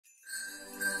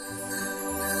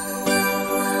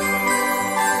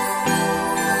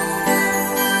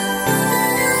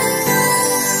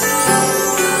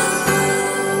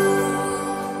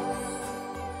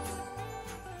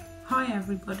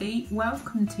everybody,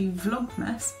 welcome to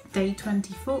Vlogmas day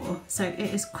 24. So it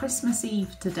is Christmas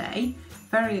Eve today,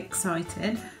 very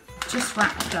excited. Just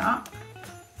wrapped up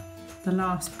the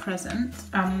last present.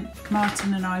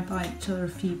 Martin and I buy each other a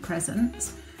few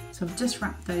presents, so I've just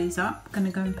wrapped those up. Going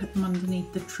to go and put them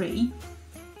underneath the tree,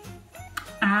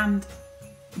 and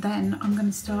then I'm going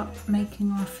to start making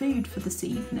our food for this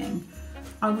evening.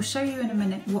 I will show you in a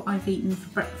minute what I've eaten for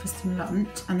breakfast and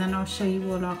lunch, and then I'll show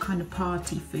you all our kind of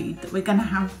party food that we're going to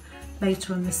have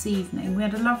later on this evening. We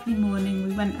had a lovely morning.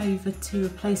 We went over to a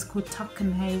place called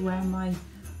Tuckenhay where my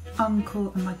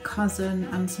uncle and my cousin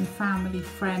and some family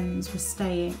friends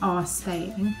are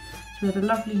staying. So we had a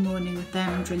lovely morning with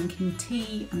them, drinking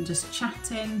tea and just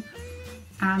chatting.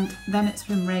 And then it's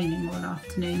been raining all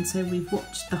afternoon, so we've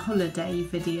watched the holiday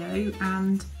video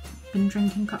and been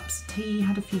drinking cups of tea,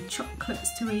 had a few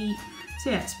chocolates to eat. So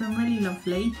yeah, it's been really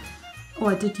lovely. Oh,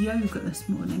 I did yoga this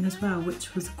morning as well,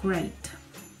 which was great.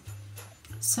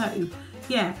 So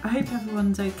yeah, I hope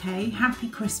everyone's okay. Happy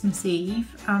Christmas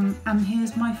Eve, and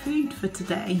here's my food for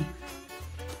today.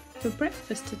 For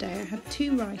breakfast today I had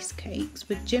 2 rice cakes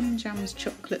with Jim Jam's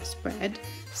chocolate spread,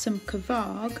 some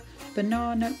kvarg,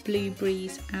 banana,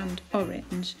 blueberries and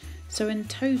orange. So in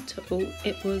total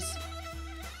it was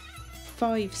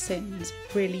 5 sins,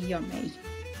 really yummy.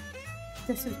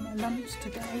 This is my lunch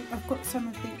today. I've got some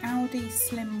of the Aldi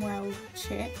Slim World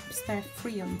chips, they're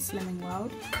free on Slimming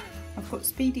World. I've got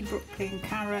speedy broccoli and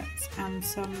carrots and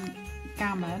some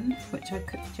gammon, which I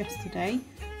cooked yesterday.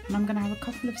 And I'm going to have a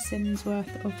couple of sins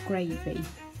worth of gravy,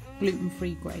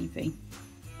 gluten-free gravy.